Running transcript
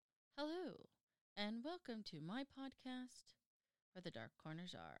Hello, and welcome to my podcast, Where the Dark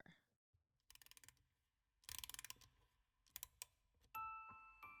Corners Are.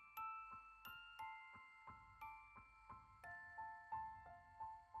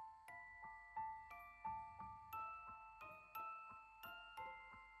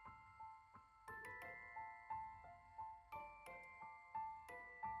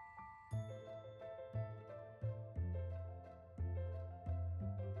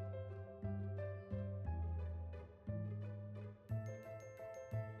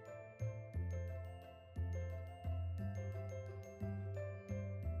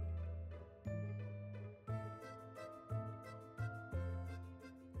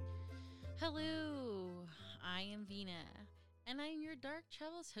 Hello, I am Vina, and I'm your Dark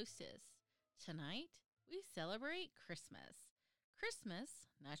Travels hostess. Tonight, we celebrate Christmas. Christmas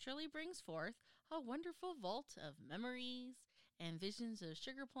naturally brings forth a wonderful vault of memories and visions of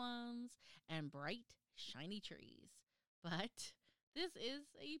sugar plums and bright, shiny trees. But this is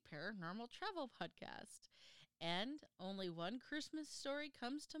a paranormal travel podcast, and only one Christmas story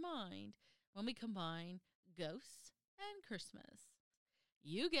comes to mind when we combine ghosts and Christmas.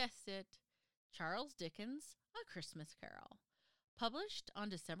 You guessed it, Charles Dickens' A Christmas Carol. Published on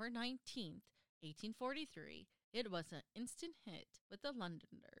December 19th, 1843, it was an instant hit with the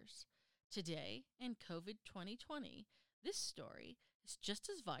Londoners. Today, in COVID 2020, this story is just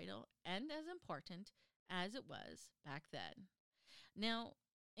as vital and as important as it was back then. Now,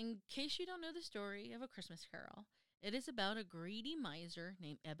 in case you don't know the story of A Christmas Carol, it is about a greedy miser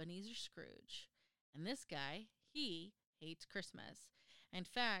named Ebenezer Scrooge. And this guy, he hates Christmas. In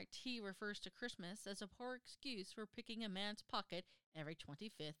fact, he refers to Christmas as a poor excuse for picking a man's pocket every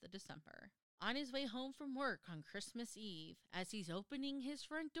 25th of December. On his way home from work on Christmas Eve, as he's opening his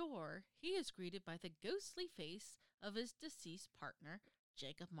front door, he is greeted by the ghostly face of his deceased partner,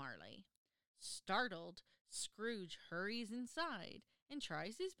 Jacob Marley. Startled, Scrooge hurries inside and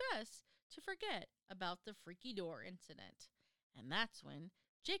tries his best to forget about the freaky door incident. And that's when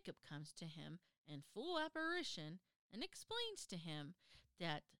Jacob comes to him in full apparition and explains to him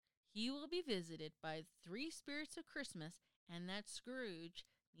that he will be visited by three spirits of Christmas and that Scrooge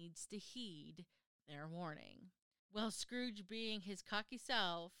needs to heed their warning. Well, Scrooge, being his cocky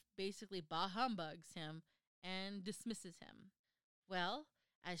self, basically bah humbugs him and dismisses him. Well,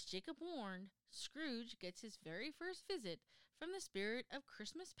 as Jacob warned, Scrooge gets his very first visit from the spirit of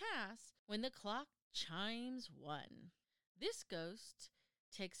Christmas past when the clock chimes 1. This ghost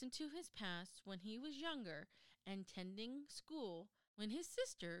takes him to his past when he was younger and tending school when his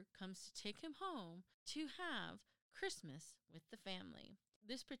sister comes to take him home to have Christmas with the family.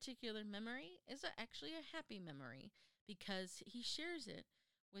 This particular memory is actually a happy memory because he shares it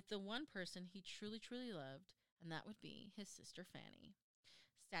with the one person he truly, truly loved, and that would be his sister Fanny.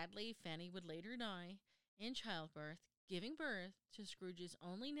 Sadly, Fanny would later die in childbirth, giving birth to Scrooge's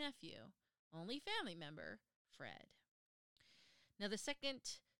only nephew, only family member, Fred. Now, the second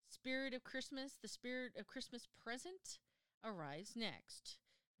spirit of Christmas, the spirit of Christmas present, arrives next.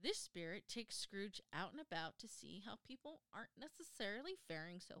 This spirit takes Scrooge out and about to see how people aren't necessarily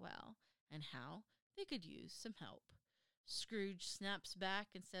faring so well and how they could use some help. Scrooge snaps back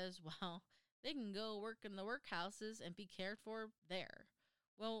and says, well, they can go work in the workhouses and be cared for there.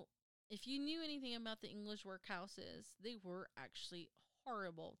 Well, if you knew anything about the English workhouses, they were actually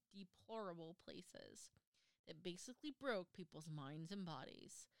horrible, deplorable places that basically broke people's minds and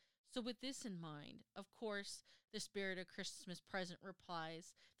bodies. So with this in mind, of course, the spirit of Christmas present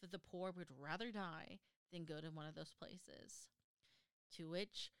replies that the poor would rather die than go to one of those places. To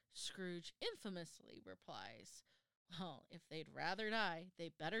which Scrooge infamously replies, well, if they'd rather die, they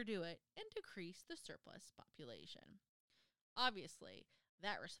better do it and decrease the surplus population. Obviously,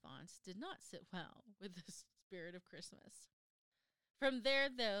 that response did not sit well with the spirit of Christmas. From there,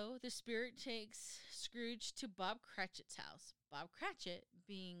 though, the spirit takes Scrooge to Bob Cratchit's house, Bob Cratchit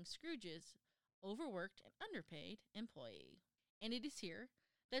being Scrooge's overworked and underpaid employee. And it is here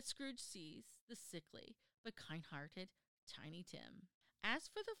that Scrooge sees the sickly but kind-hearted Tiny Tim. As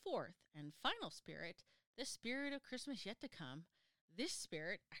for the fourth and final spirit, the spirit of Christmas yet to come, this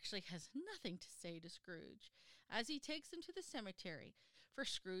spirit actually has nothing to say to Scrooge as he takes him to the cemetery for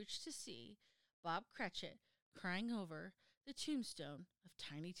Scrooge to see Bob Cratchit crying over the tombstone of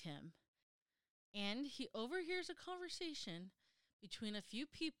Tiny Tim. And he overhears a conversation between a few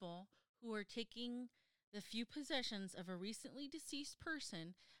people who are taking the few possessions of a recently deceased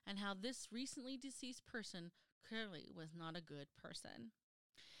person and how this recently deceased person clearly was not a good person.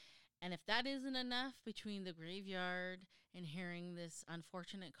 And if that isn't enough between the graveyard and hearing this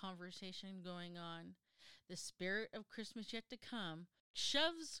unfortunate conversation going on, the spirit of Christmas yet to come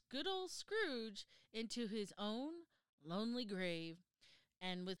shoves good old Scrooge into his own lonely grave.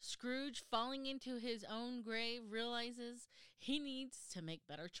 And with Scrooge falling into his own grave, realizes he needs to make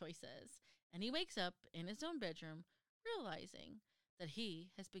better choices. And he wakes up in his own bedroom, realizing that he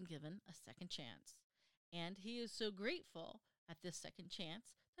has been given a second chance. And he is so grateful at this second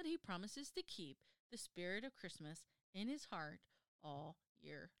chance that he promises to keep the spirit of Christmas in his heart all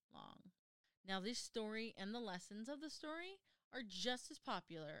year long. Now, this story and the lessons of the story are just as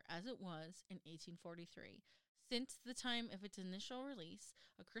popular as it was in 1843. Since the time of its initial release,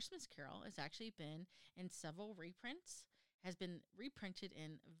 A Christmas Carol has actually been in several reprints, has been reprinted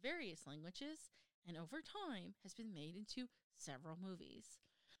in various languages, and over time has been made into several movies.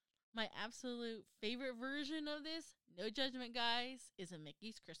 My absolute favorite version of this, no judgment guys, is A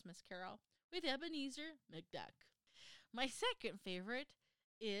Mickey's Christmas Carol with Ebenezer McDuck. My second favorite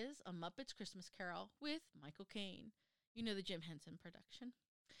is A Muppet's Christmas Carol with Michael Caine. You know, the Jim Henson production.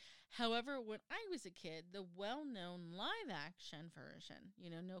 However, when I was a kid, the well-known live-action version,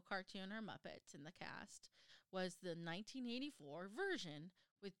 no cartoon or Muppets in the cast, was the 1984 version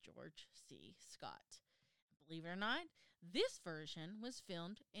with George C. Scott. Believe it or not, this version was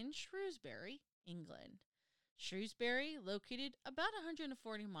filmed in Shrewsbury, England. Shrewsbury, located about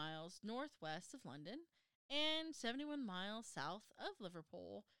 140 miles northwest of London and 71 miles south of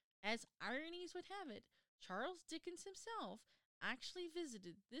Liverpool. As ironies would have it, Charles Dickens himself actually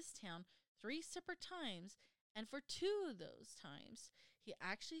visited this town 3 separate times, and for 2 of those times, he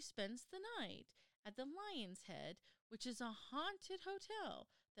actually spends the night at the Lion's Head, which is a haunted hotel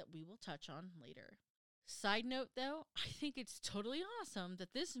that we will touch on later. Side note, though, I think it's totally awesome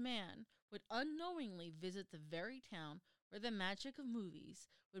that this man would unknowingly visit the very town where the magic of movies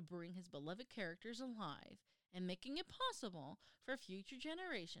would bring his beloved characters alive and making it possible for future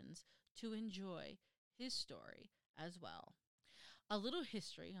generations to enjoy his story as well. A little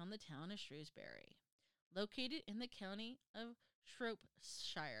history on the town of Shrewsbury. Located in the county of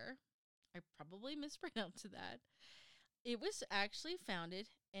Shropshire, I probably mispronounced that. It was actually founded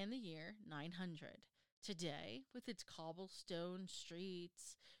in the year 900. Today, with its cobblestone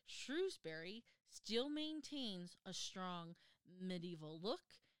streets, Shrewsbury still maintains a strong medieval look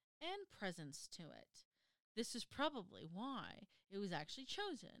and presence to it. This is probably why it was actually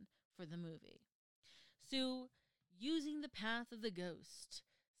chosen for the movie. So, using the path of the ghost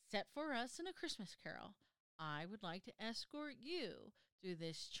set for us in A Christmas Carol, I would like to escort you through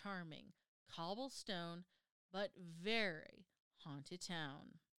this charming cobblestone but very haunted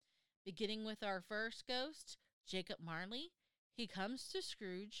town. Beginning with our first ghost, Jacob Marley, he comes to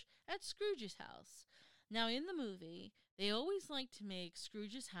Scrooge at Scrooge's house. Now, in the movie, they always like to make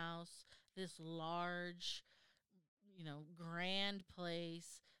Scrooge's house this large, grand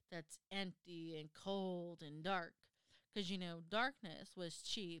place that's empty and cold and dark. Because, darkness was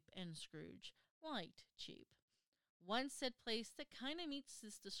cheap and Scrooge liked cheap. One said place that kind of meets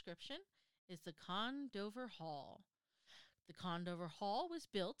this description is the Condover Hall. The Condover Hall was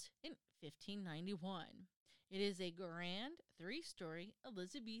built in 1591. It is a grand 3-story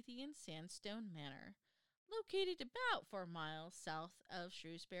Elizabethan sandstone manor. Located about 4 miles south of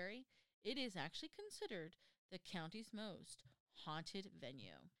Shrewsbury, it is actually considered the county's most haunted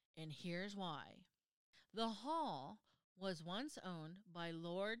venue. And here's why. The hall was once owned by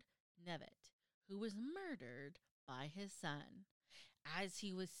Lord Knevet, who was murdered by his son. As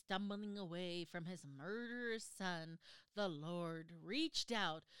he was stumbling away from his murderous son, the Lord reached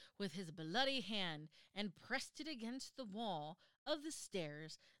out with his bloody hand and pressed it against the wall of the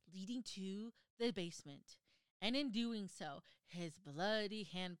stairs leading to the basement. And in doing so, his bloody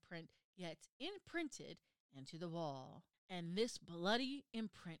handprint gets imprinted into the wall. And this bloody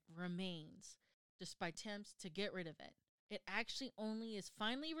imprint remains, despite attempts to get rid of it. It actually only is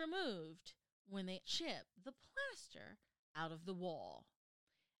finally removed when they chip the plaster out of the wall.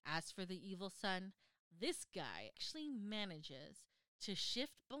 As for the evil son, this guy actually manages to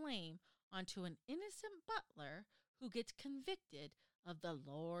shift blame onto an innocent butler who gets convicted of the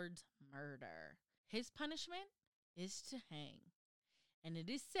Lord's murder. His punishment is to hang. And it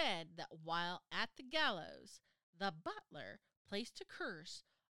is said that while at the gallows, the butler placed a curse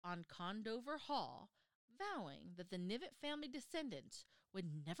on Condover Hall, vowing that the Knevet family descendants would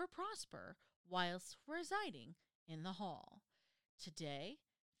never prosper whilst residing in the hall. Today,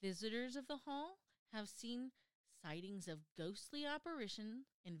 visitors of the hall have seen sightings of ghostly apparitions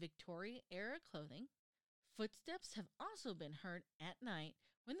in Victoria-era clothing. Footsteps have also been heard at night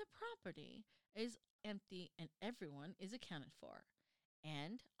when the property is empty and everyone is accounted for.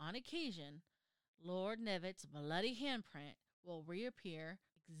 And, on occasion, Lord Knevet's bloody handprint will reappear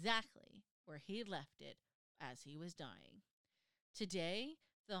exactly where he left it as he was dying. Today,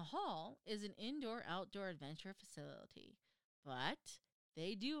 the hall is an indoor-outdoor adventure facility, but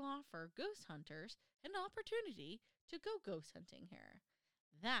they do offer ghost hunters an opportunity to go ghost hunting here.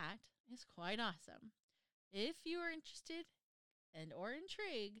 That is quite awesome. If you are interested and or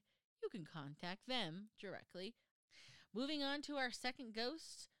intrigued, you can contact them directly. Moving on to our second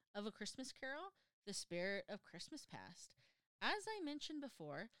ghost of A Christmas Carol, the Spirit of Christmas Past. As I mentioned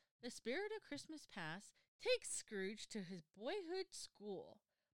before, the Spirit of Christmas Past takes Scrooge to his boyhood school.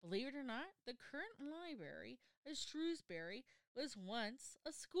 Believe it or not, the current library of Shrewsbury was once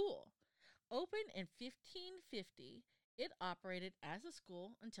a school. Opened in 1550, it operated as a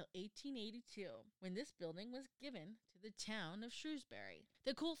school until 1882, when this building was given to the town of Shrewsbury.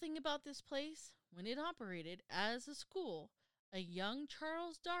 The cool thing about this place, when it operated as a school, a young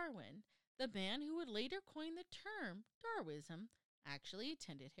Charles Darwin, the man who would later coin the term Darwinism, actually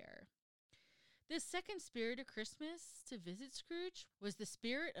attended here. The second spirit of Christmas to visit Scrooge was the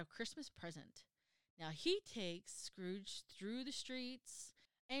Spirit of Christmas Present. Now he takes Scrooge through the streets,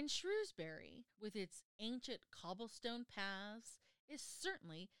 and Shrewsbury, with its ancient cobblestone paths, is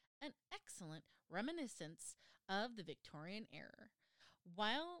certainly an excellent reminiscence of the Victorian era.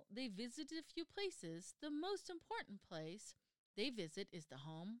 While they visited a few places, the most important place they visit is the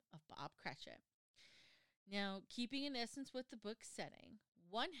home of Bob Cratchit. Now, keeping in essence with the book's setting,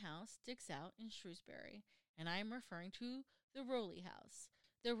 one house sticks out in Shrewsbury, and I am referring to the Rowley House.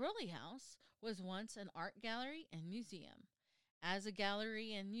 The Rowley House was once an art gallery and museum. As a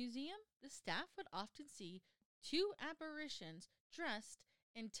gallery and museum, the staff would often see two apparitions dressed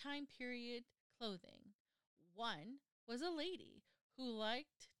in time period clothing. One was a lady who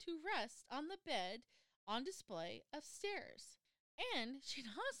liked to rest on the bed on display upstairs, and she'd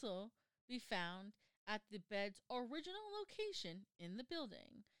also be found at the bed's original location in the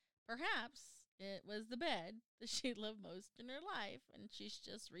building. Perhaps it was the bed that she loved most in her life, and she's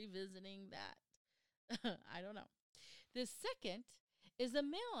just revisiting that. I don't know. The second is a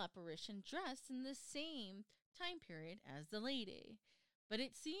male apparition dressed in the same time period as the lady. But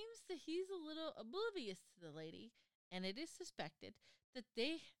it seems that he's a little oblivious to the lady, and it is suspected that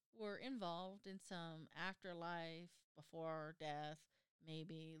they were involved in some afterlife, before death,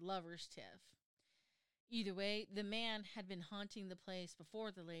 maybe lover's tiff. Either way, the man had been haunting the place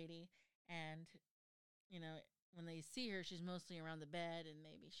before the lady, and, when they see her, she's mostly around the bed, and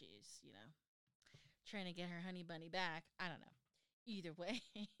maybe she's, trying to get her honey bunny back. I don't know. Either way,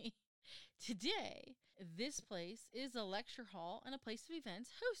 today, this place is a lecture hall and a place of events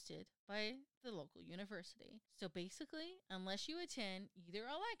hosted by the local university. So basically, unless you attend either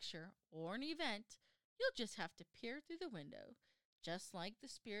a lecture or an event, you'll just have to peer through the window, just like the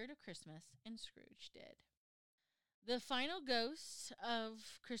Spirit of Christmas and Scrooge did. The final ghost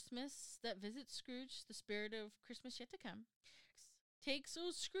of Christmas that visits Scrooge, the Spirit of Christmas yet to come, takes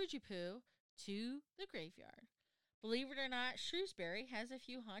old Scroogey Poo to the graveyard. Believe it or not, Shrewsbury has a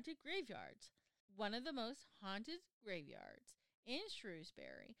few haunted graveyards. One of the most haunted graveyards in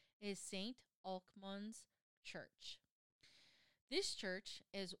Shrewsbury is St. Alkmund's Church. This church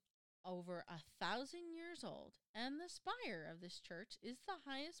is over 1,000 years old, and the spire of this church is the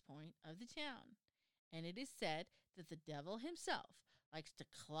highest point of the town. And it is said that the devil himself likes to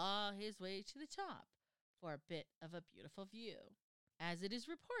claw his way to the top for a bit of a beautiful view, as it is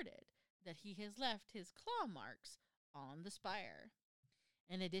reported that he has left his claw marks on the spire.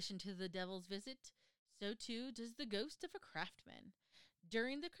 In addition to the devil's visit, so too does the ghost of a craftsman.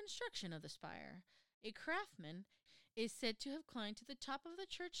 During the construction of the spire, a craftsman is said to have climbed to the top of the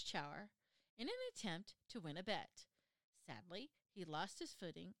church tower in an attempt to win a bet. Sadly, he lost his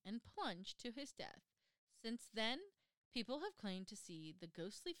footing and plunged to his death. Since then, people have claimed to see the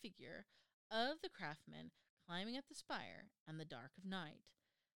ghostly figure of the craftsman climbing up the spire in the dark of night.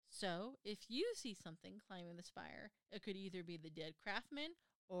 So, if you see something climbing the spire, it could either be the dead craftsman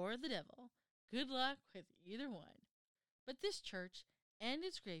or the devil. Good luck with either one. But this church and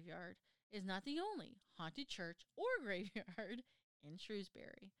its graveyard is not the only haunted church or graveyard in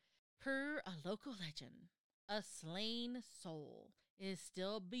Shrewsbury. Per a local legend, a slain soul is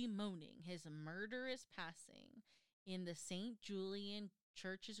still bemoaning his murderous passing in the St. Julian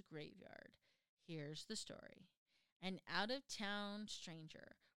Church's graveyard. Here's the story. An out-of-town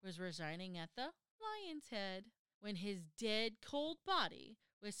stranger was residing at the Lion's Head when his dead, cold body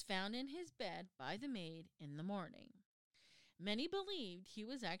was found in his bed by the maid in the morning. Many believed he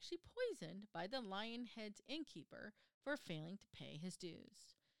was actually poisoned by the Lion Head's innkeeper for failing to pay his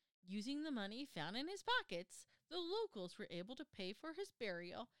dues. Using the money found in his pockets, the locals were able to pay for his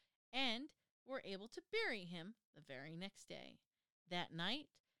burial and were able to bury him the very next day. That night,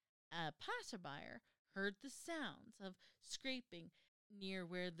 a passerby heard the sounds of scraping near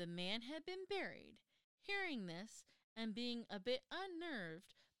where the man had been buried. Hearing this, and being a bit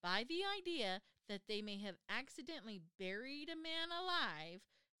unnerved by the idea that they may have accidentally buried a man alive,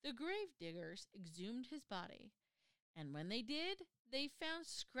 the gravediggers exhumed his body. And when they did, they found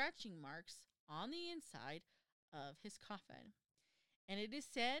scratching marks on the inside of his coffin. And it is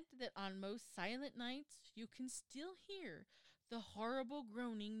said that on most silent nights you can still hear the horrible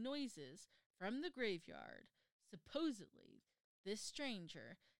groaning noises from the graveyard. Supposedly, this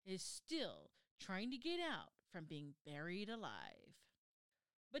stranger is still trying to get out from being buried alive.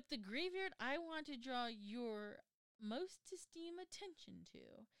 But the graveyard I want to draw your most esteemed attention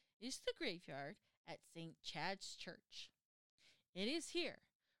to is the graveyard at St. Chad's Church. It is here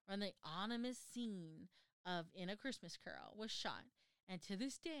when the ominous scene of In a Christmas Carol was shot, and to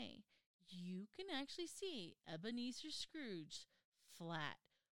this day, you can actually see Ebenezer Scrooge's flat,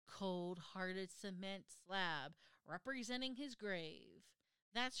 cold-hearted cement slab representing his grave.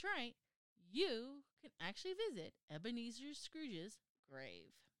 That's right, you can actually visit Ebenezer Scrooge's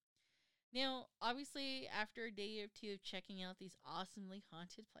grave. Now, obviously, after a day or two of checking out these awesomely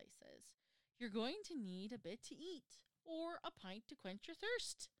haunted places, you're going to need a bit to eat or a pint to quench your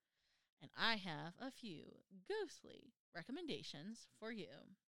thirst. And I have a few ghostly recommendations for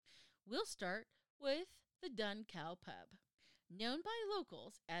you. We'll start with the Dun Cow Pub. Known by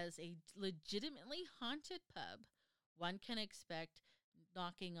locals as a legitimately haunted pub, one can expect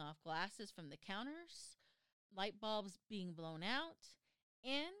knocking off glasses from the counters, light bulbs being blown out,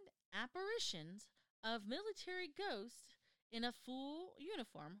 and apparitions of military ghosts in a full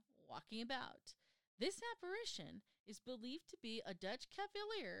uniform walking about. This apparition is believed to be a Dutch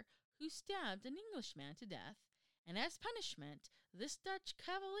cavalier who stabbed an Englishman to death, and as punishment, this Dutch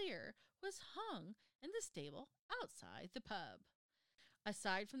cavalier was hung in the stable outside the pub.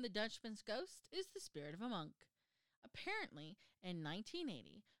 Aside from the Dutchman's ghost is the spirit of a monk. Apparently, in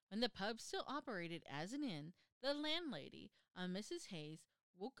 1980, when the pub still operated as an inn, the landlady, a Mrs. Hayes,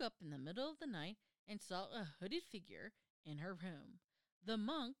 woke up in the middle of the night and saw a hooded figure in her room. The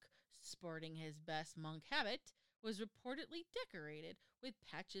monk, sporting his best monk habit, was reportedly decorated with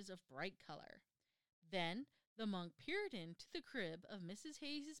patches of bright color. Then the monk peered into the crib of Mrs.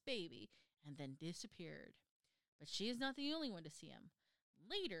 Hayes' baby and then disappeared. But she is not the only one to see him.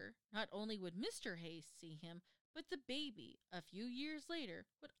 Later, not only would Mr. Hayes see him, but the baby, a few years later,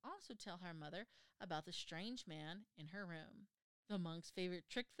 would also tell her mother about the strange man in her room. The monk's favorite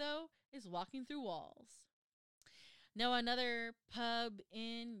trick, though, is walking through walls. Now, another pub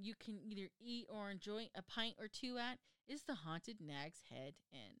inn you can either eat or enjoy a pint or two at is the haunted Nag's Head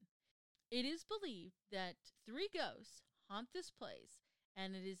Inn. It is believed that 3 ghosts haunt this place,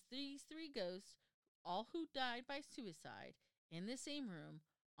 and it is these 3 ghosts, all who died by suicide, in the same room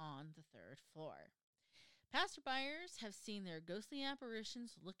on the 3rd floor. Passerbyers have seen their ghostly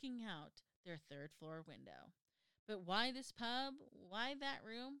apparitions looking out their 3rd floor window. But why this pub? Why that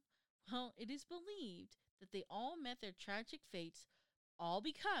room? Well, it is believed that they all met their tragic fates all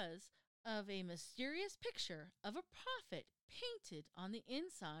because of a mysterious picture of a prophet painted on the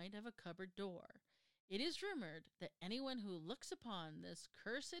inside of a cupboard door. It is rumored that anyone who looks upon this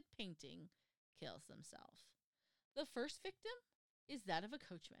cursed painting kills themselves. The first victim is that of a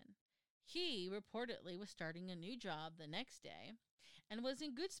coachman. He reportedly was starting a new job the next day and was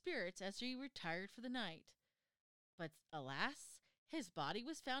in good spirits as he retired for the night. But alas, his body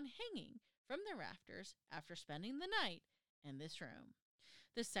was found hanging from the rafters after spending the night in this room.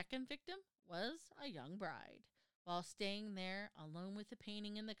 The second victim was a young bride. While staying there alone with the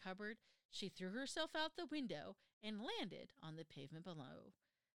painting in the cupboard, she threw herself out the window and landed on the pavement below.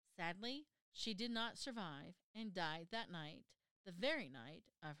 Sadly, she did not survive and died that night, the very night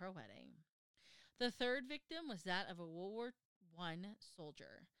of her wedding. The third victim was that of a World War I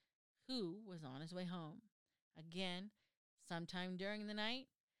soldier who was on his way home. Again, sometime during the night,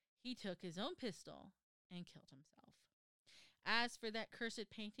 he took his own pistol and killed himself. As for that cursed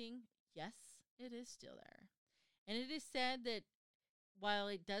painting, yes, it is still there. And it is said that while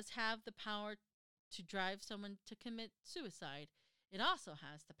it does have the power to drive someone to commit suicide, it also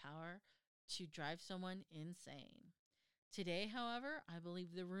has the power to drive someone insane. Today, however, I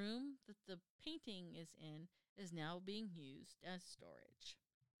believe the room that the painting is in is now being used as storage.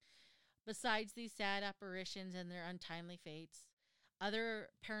 Besides these sad apparitions and their untimely fates, other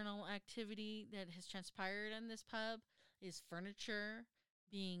paranormal activity that has transpired in this pub is furniture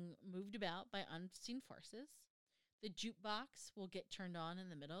being moved about by unseen forces. The jukebox will get turned on in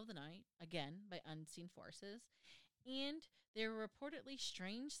the middle of the night, again by unseen forces, and there were reportedly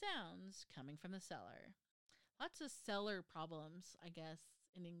strange sounds coming from the cellar. Lots of cellar problems, I guess,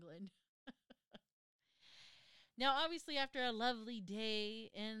 in England. Now, obviously, after a lovely day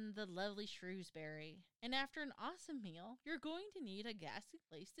in the lovely Shrewsbury, and after an awesome meal, you're going to need a gassy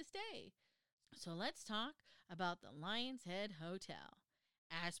place to stay. So let's talk about the Lion's Head Hotel.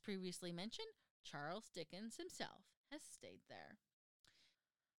 As previously mentioned, Charles Dickens himself has stayed there.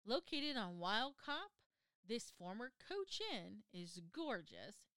 Located on Wild Cop, this former Coach Inn is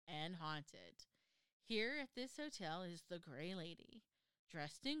gorgeous and haunted. Here at this hotel is the Grey Lady,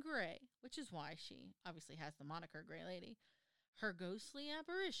 dressed in gray, which is why she obviously has the moniker Grey Lady. Her ghostly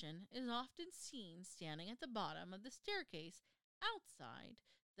apparition is often seen standing at the bottom of the staircase outside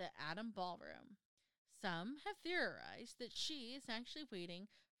the Adam Ballroom. Some have theorized that she is actually waiting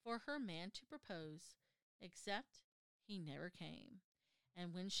for her man to propose, except he never came.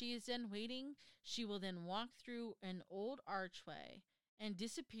 And when she is done waiting, she will then walk through an old archway and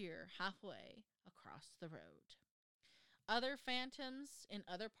disappear halfway across the road. Other phantoms in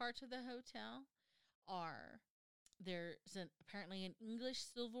other parts of the hotel are apparently an English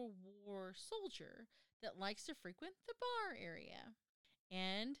Civil War soldier that likes to frequent the bar area.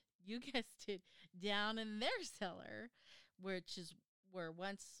 And you guessed it, down in their cellar, which is where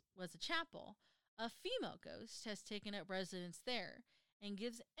once was a chapel, a female ghost has taken up residence there and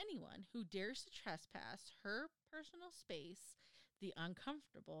gives anyone who dares to trespass her personal space the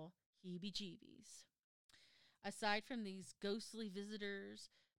uncomfortable heebie jeebies. Aside from these ghostly visitors,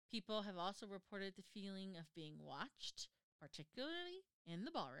 people have also reported the feeling of being watched, particularly in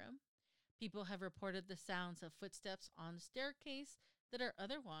the ballroom. People have reported the sounds of footsteps on the staircase that are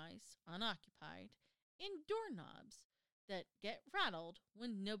otherwise unoccupied, and doorknobs that get rattled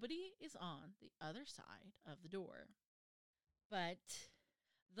when nobody is on the other side of the door. But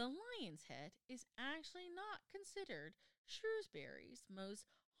the Lion's Head is actually not considered Shrewsbury's most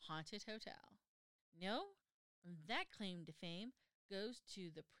haunted hotel. No, that claim to fame goes to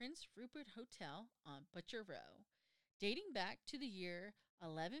the Prince Rupert Hotel on Butcher Row. Dating back to the year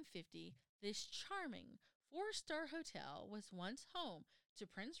 1150, this charming four-star hotel was once home to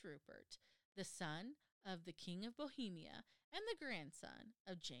Prince Rupert, the son of the King of Bohemia and the grandson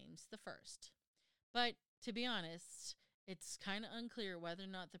of James I. But to be honest, it's kind of unclear whether or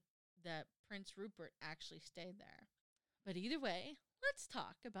not that Prince Rupert actually stayed there. But either way, let's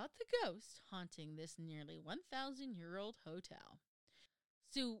talk about the ghost haunting this nearly 1,000-year-old hotel.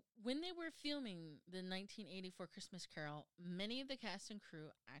 So, when they were filming the 1984 Christmas Carol, many of the cast and crew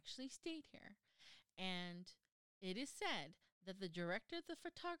actually stayed here. And it is said that the director of the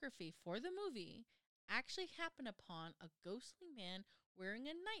photography for the movie actually happened upon a ghostly man wearing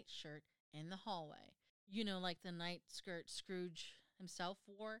a nightshirt in the hallway. You know, like the night skirt Scrooge himself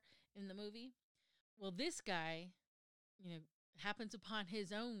wore in the movie. Well, this guy, happens upon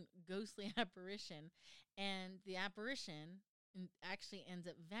his own ghostly apparition, and the apparition actually ends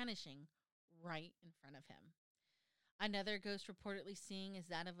up vanishing right in front of him. Another ghost reportedly seen is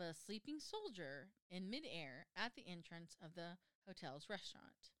that of a sleeping soldier in midair at the entrance of the hotel's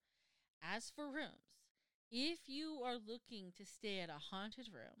restaurant. As for rooms, if you are looking to stay at a haunted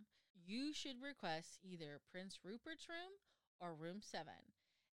room, you should request either Prince Rupert's room or room 7.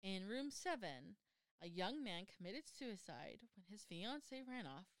 In room 7, a young man committed suicide when his fiancée ran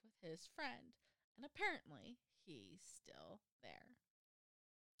off with his friend, and apparently he's still there.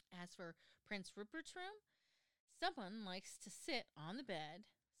 As for Prince Rupert's room, someone likes to sit on the bed,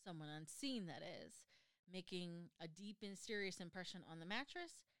 someone unseen that is, making a deep and serious impression on the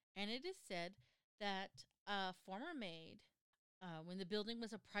mattress, and it is said that a former maid, when the building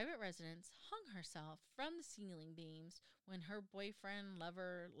was a private residence, hung herself from the ceiling beams when her boyfriend,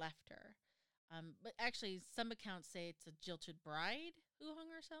 lover, left her. But actually, some accounts say it's a jilted bride who hung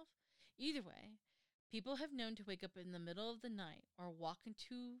herself. Either way, people have known to wake up in the middle of the night or walk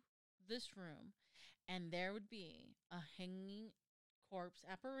into this room, and there would be a hanging corpse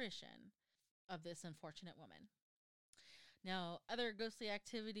apparition of this unfortunate woman. Now, other ghostly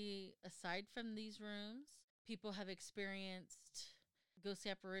activity aside from these rooms, people have experienced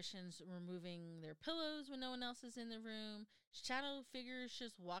ghostly apparitions removing their pillows when no one else is in the room, shadow figures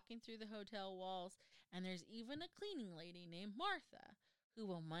just walking through the hotel walls, and there's even a cleaning lady named Martha who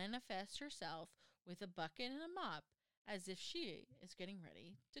will manifest herself with a bucket and a mop as if she is getting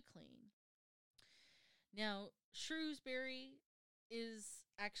ready to clean. Now, Shrewsbury is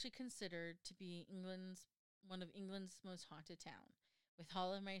actually considered to be one of England's most haunted town. With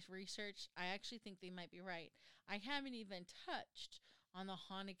all of my research, I actually think they might be right. I haven't even touched on the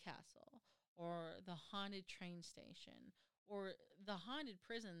haunted castle or the haunted train station or the haunted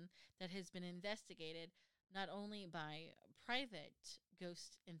prison that has been investigated not only by private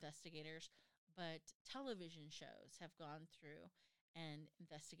ghost investigators, but television shows have gone through and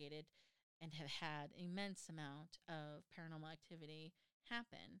investigated and have had immense amount of paranormal activity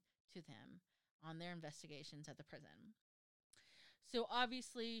happen to them on their investigations at the prison. So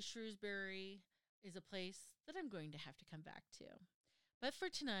obviously, Shrewsbury is a place that I'm going to have to come back to. But for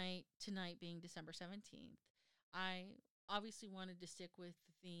tonight being December 17th, I obviously wanted to stick with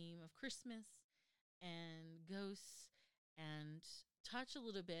the theme of Christmas and ghosts and touch a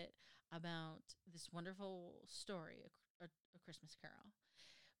little bit about this wonderful story, a Christmas Carol.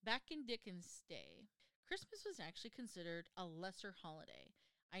 Back in Dickens' day, Christmas was actually considered a lesser holiday.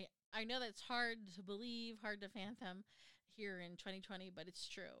 I know that's hard to believe, hard to fathom here in 2020, but it's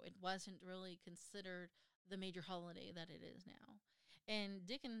true. It wasn't really considered the major holiday that it is now. And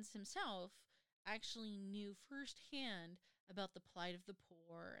Dickens himself actually knew firsthand about the plight of the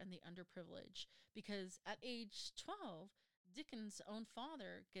poor and the underprivileged because at age 12, Dickens' own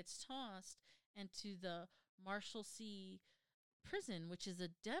father gets tossed into the Marshalsea prison, which is a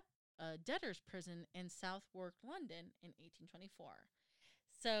debtor's prison in Southwark, London in 1824.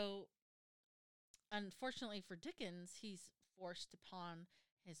 So, unfortunately for Dickens, he's forced upon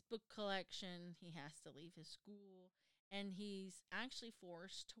his book collection. He has to leave his school, and he's actually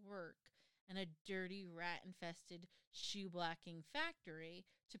forced to work in a dirty, rat-infested shoe-blacking factory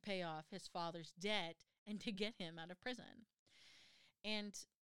to pay off his father's debt and to get him out of prison. And,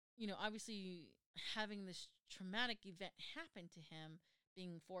 obviously having this traumatic event happen to him,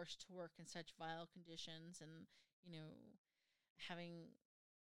 being forced to work in such vile conditions and, having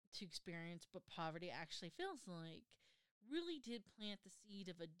to experience what poverty actually feels like, really did plant the seed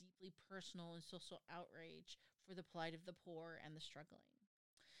of a deeply personal and social outrage for the plight of the poor and the struggling.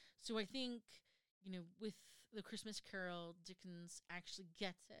 So I think, with the Christmas Carol, Dickens actually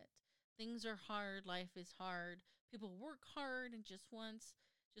gets it. Things are hard, life is hard, people work hard, and just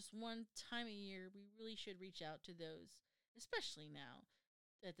one time a year, we really should reach out to those, especially now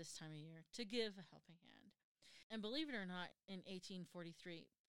at this time of year, to give a helping hand. And believe it or not, in 1843,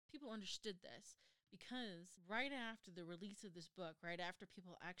 people understood this because right after the release of this book, right after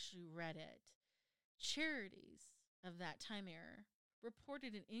people actually read it, charities of that time era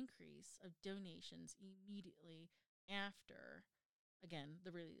reported an increase of donations immediately after, again,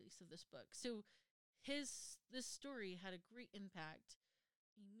 the release of this book. So this story had a great impact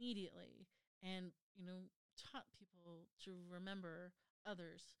immediately and, taught people to remember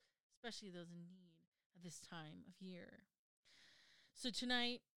others, especially those in need at this time of year. So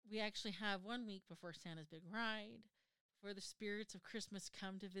tonight, we actually have 1 week before Santa's Big Ride, before the spirits of Christmas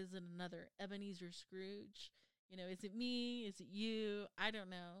come to visit another Ebenezer Scrooge. Is it me? Is it you? I don't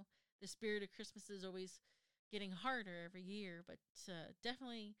know. The spirit of Christmas is always getting harder every year, but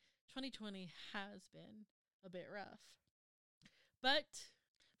definitely 2020 has been a bit rough. But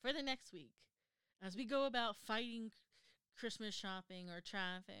for the next week, as we go about fighting Christmas shopping or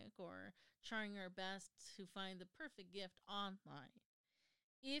traffic or trying our best to find the perfect gift online,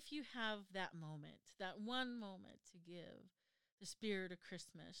 if you have that moment, that one moment to give the spirit of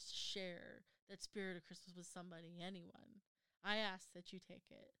Christmas, share that spirit of Christmas with somebody, anyone, I ask that you take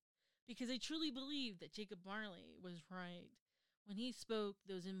it. Because I truly believe that Jacob Marley was right when he spoke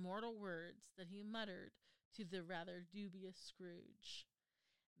those immortal words that he muttered to the rather dubious Scrooge.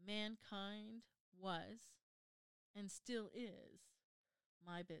 Mankind was, and still is,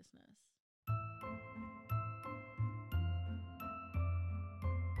 my business.